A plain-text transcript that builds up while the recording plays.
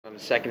The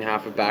second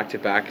half of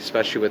back-to-back,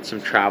 especially with some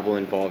travel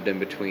involved in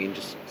between,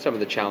 just some of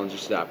the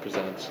challenges that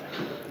presents.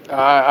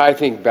 I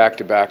think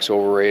back-to-back's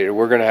overrated.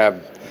 We're going to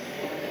have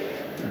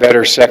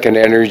better second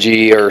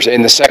energy, or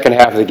in the second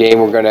half of the game,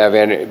 we're going to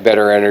have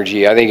better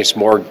energy. I think it's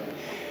more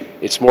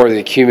the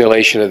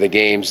accumulation of the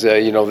games.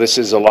 This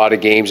is a lot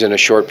of games in a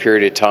short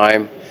period of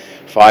time,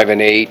 5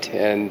 and 8,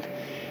 and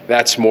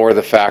that's more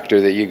the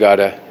factor that you got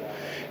to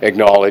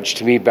acknowledge.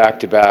 To me,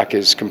 back-to-back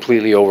is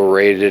completely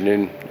overrated,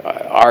 and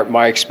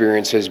my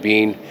experience has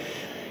been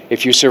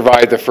if you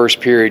survive the first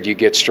period, you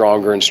get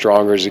stronger and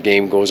stronger as the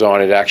game goes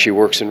on. It actually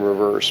works in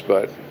reverse,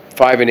 but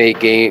 5 and 8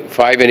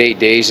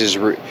 days is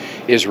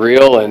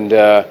real, and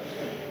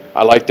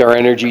I liked our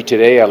energy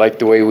today. I liked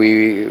the way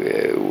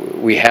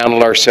we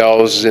handled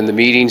ourselves in the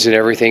meetings and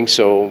everything,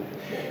 so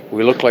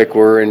we look like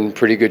we're in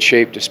pretty good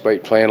shape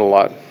despite playing a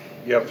lot.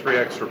 You have 3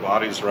 extra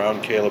bodies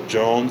around Caleb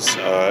Jones,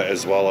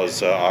 as well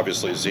as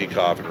obviously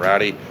Zekov and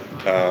Ratty.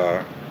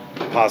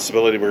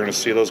 Possibility we're going to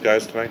see those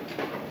guys tonight?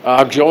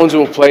 Jones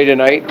will play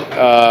tonight,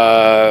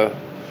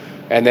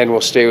 and then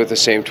we'll stay with the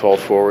same 12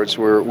 forwards.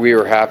 We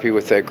were happy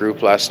with that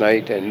group last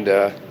night, and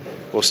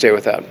we'll stay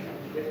with that.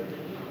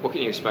 What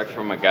can you expect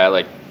from a guy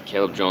like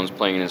Caleb Jones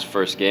playing in his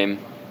first game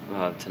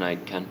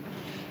tonight, Ken?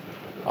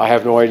 I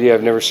have no idea.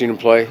 I've never seen him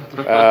play.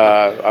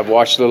 I've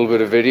watched a little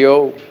bit of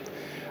video,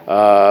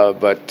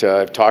 but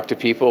I've talked to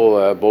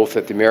people both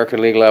at the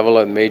American League level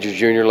and major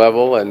junior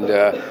level, and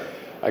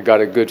I got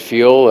a good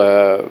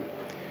feel.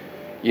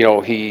 He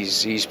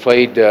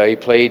played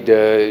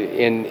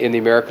in the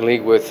American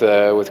League with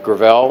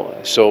Gravel,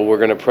 so we're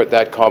going to put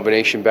that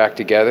combination back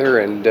together,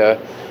 and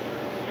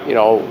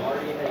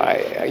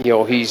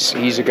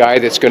he's a guy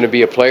that's going to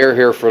be a player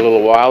here for a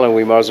little while, and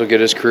we might as well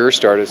get his career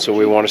started, so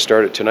we want to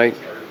start it tonight.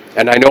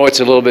 And I know it's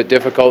a little bit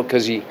difficult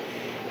because he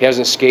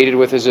hasn't skated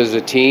with us as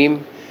a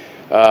team.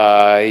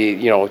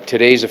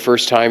 Today's the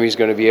first time he's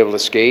going to be able to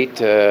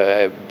skate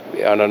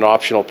on an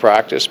optional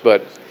practice,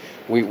 but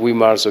we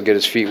might as well get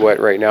his feet wet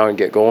right now and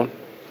get going.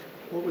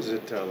 What was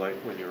it like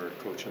when you were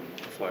coaching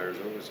the Flyers?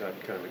 What was that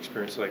kind of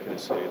experience like in a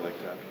city like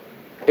that?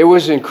 It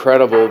was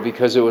incredible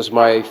because it was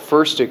my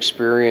first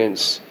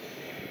experience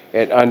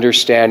at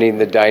understanding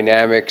the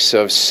dynamics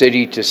of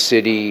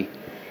city-to-city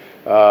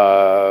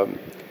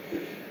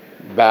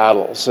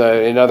battles.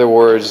 In other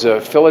words,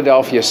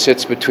 Philadelphia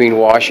sits between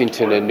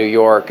Washington and New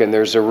York, and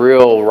there's a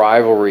real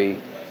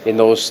rivalry in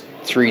those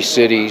 3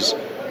 cities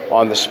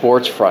on the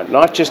sports front,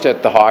 not just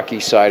at the hockey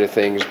side of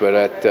things, but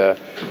at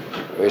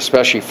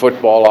especially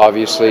football,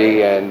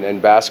 obviously, and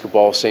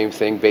basketball, same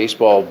thing,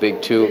 baseball, big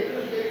too.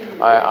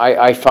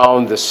 I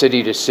found the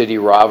city-to-city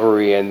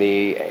rivalry and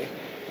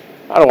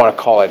I don't want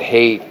to call it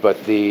hate,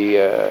 but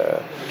the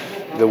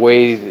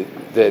way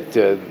that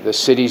the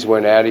cities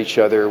went at each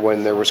other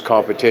when there was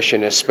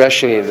competition,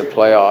 especially in the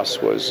playoffs,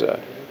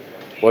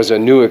 was a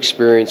new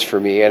experience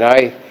for me. And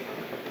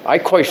I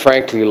quite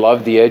frankly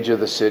love the edge of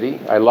the city.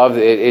 I love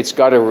it.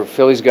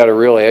 Philly's got a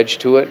real edge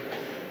to it,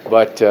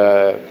 but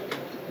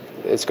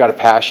it's got a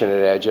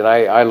passionate edge, and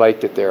I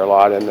liked it there a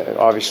lot. And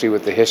obviously,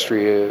 with the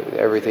history of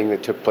everything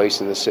that took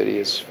place in the city,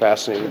 it's a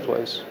fascinating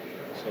place.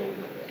 So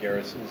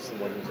Garrison's the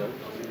one who's out?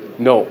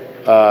 No,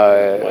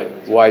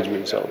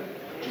 Weidman's out.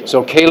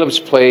 So Caleb's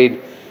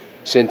played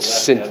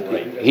since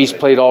he's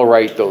played all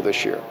right though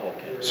this year.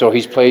 So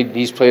he's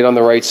played on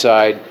the right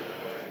side.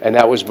 And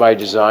that was by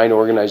design,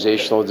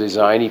 organizational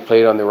design. He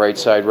played on the right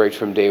side right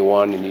from day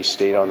one, and he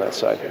stayed on that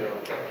side.